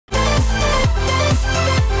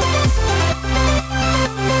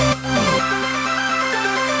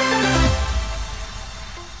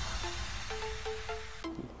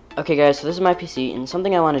Okay guys, so this is my PC, and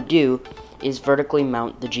something I want to do is vertically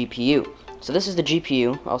mount the GPU. So this is the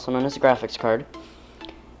GPU, also known as the graphics card.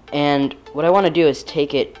 And what I want to do is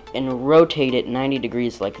take it and rotate it 90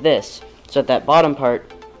 degrees like this, so that bottom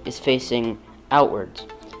part is facing outwards.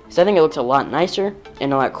 Because I think it looks a lot nicer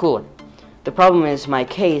and a lot cooler. The problem is my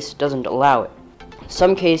case doesn't allow it.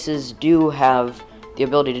 Some cases do have the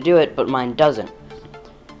ability to do it, but mine doesn't.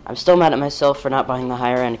 I'm still mad at myself for not buying the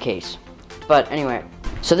higher end case. But anyway,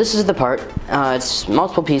 so this is the part. It's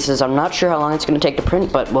multiple pieces. I'm not sure how long it's going to take to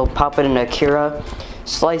print, but we'll pop it into Cura,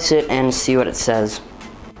 slice it, and see what it says.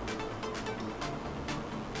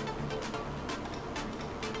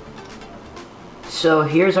 So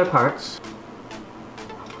here's our parts.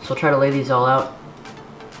 So we'll try to lay these all out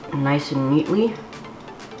nice and neatly.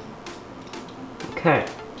 Okay,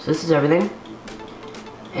 so this is everything.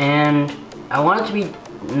 And I want it to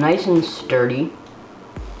be nice and sturdy.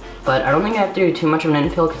 But I don't think I have to do too much of an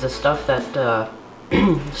infill because the stuff that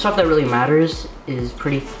stuff that really matters is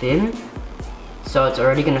pretty thin, so it's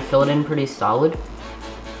already gonna fill it in pretty solid.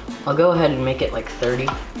 I'll go ahead and make it like 30,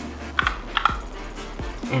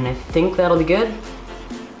 and I think that'll be good.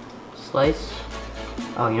 Slice.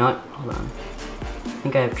 Oh, you know what? Hold on. I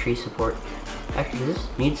think I have tree support. Actually, does this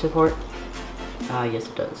need support? Yes,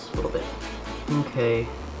 it does a little bit. Okay,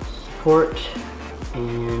 support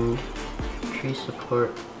and tree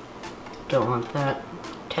support. Don't want that.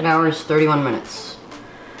 10 hours, 31 minutes.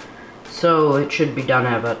 So it should be done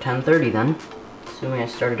at about 10:30 then, assuming I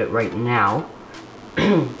started it right now.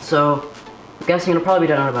 So I'm guessing it'll probably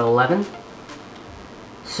be done at about 11.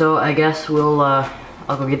 So I guess we'll, I'll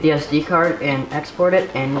go get the SD card and export it,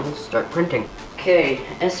 and we'll start printing. Okay,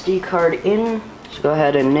 SD card in. Just go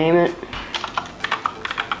ahead and name it.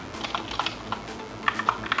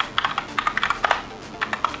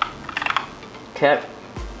 Okay.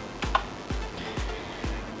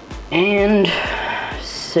 And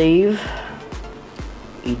save,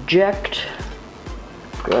 eject,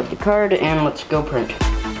 grab the card, and let's go print.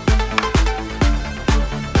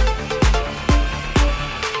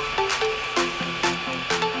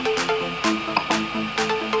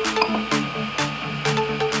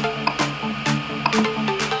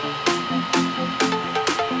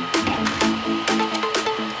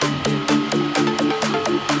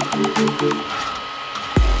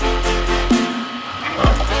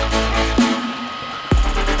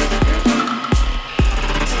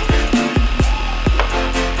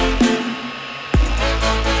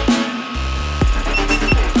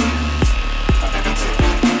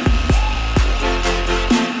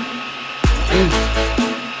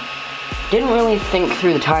 Didn't really think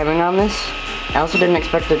through the timing on this. I also didn't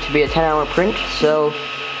expect it to be a 10-hour print, so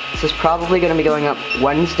this is probably going to be going up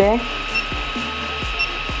Wednesday.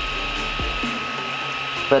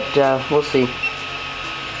 But we'll see.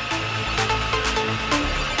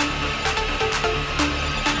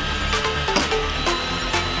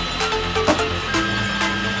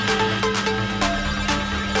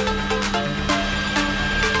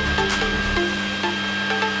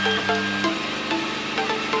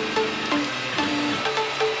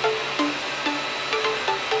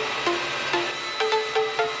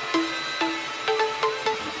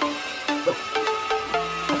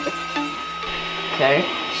 Okay,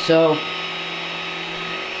 so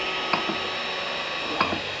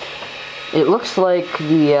it looks like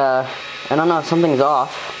the, I don't know, something's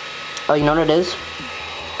off. Oh, you know what it is?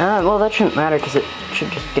 Well, that shouldn't matter because it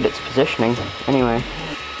should just get its positioning. Anyway,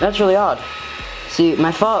 that's really odd. See,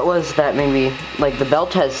 my thought was that maybe, like, the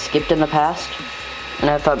belt has skipped in the past,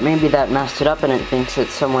 and I thought maybe that messed it up and it thinks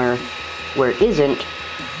it's somewhere where it isn't.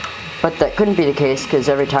 But that couldn't be the case, because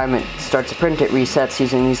every time it starts to print, it resets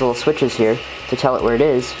using these little switches here to tell it where it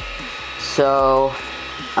is. So,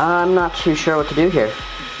 I'm not too sure what to do here.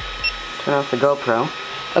 Turn off the GoPro.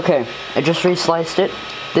 Okay, I just resliced it.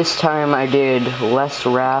 This time I did less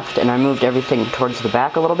raft, and I moved everything towards the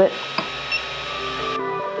back a little bit.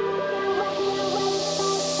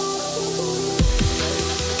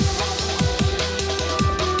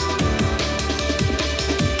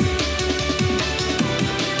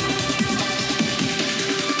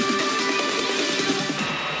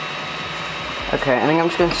 Okay, I think I'm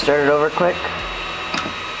just going to start it over quick.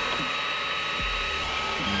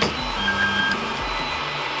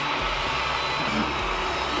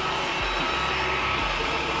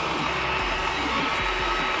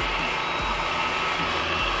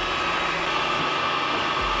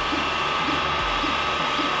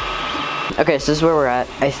 Okay, so this is where we're at.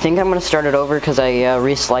 I think I'm going to start it over because I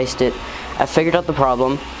resliced it. I figured out the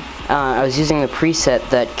problem. I was using the preset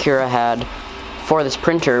that Cura had for this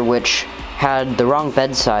printer, which had the wrong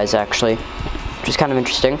bed size, actually, which is kind of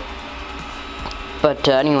interesting. But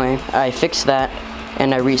anyway, I fixed that,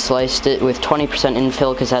 and I resliced it with 20%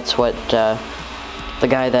 infill, because that's what the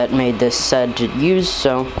guy that made this said to use,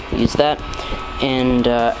 so use that. And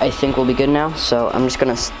I think we'll be good now, so I'm just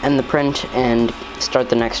going to end the print and start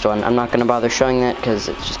the next one. I'm not going to bother showing that because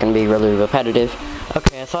it's just going to be really repetitive.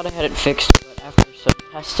 Okay, I thought I had it fixed, but after some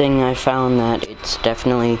testing I found that it's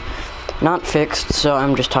definitely not fixed, so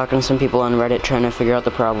I'm just talking to some people on Reddit trying to figure out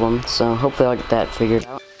the problem, so hopefully I'll get that figured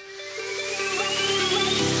out.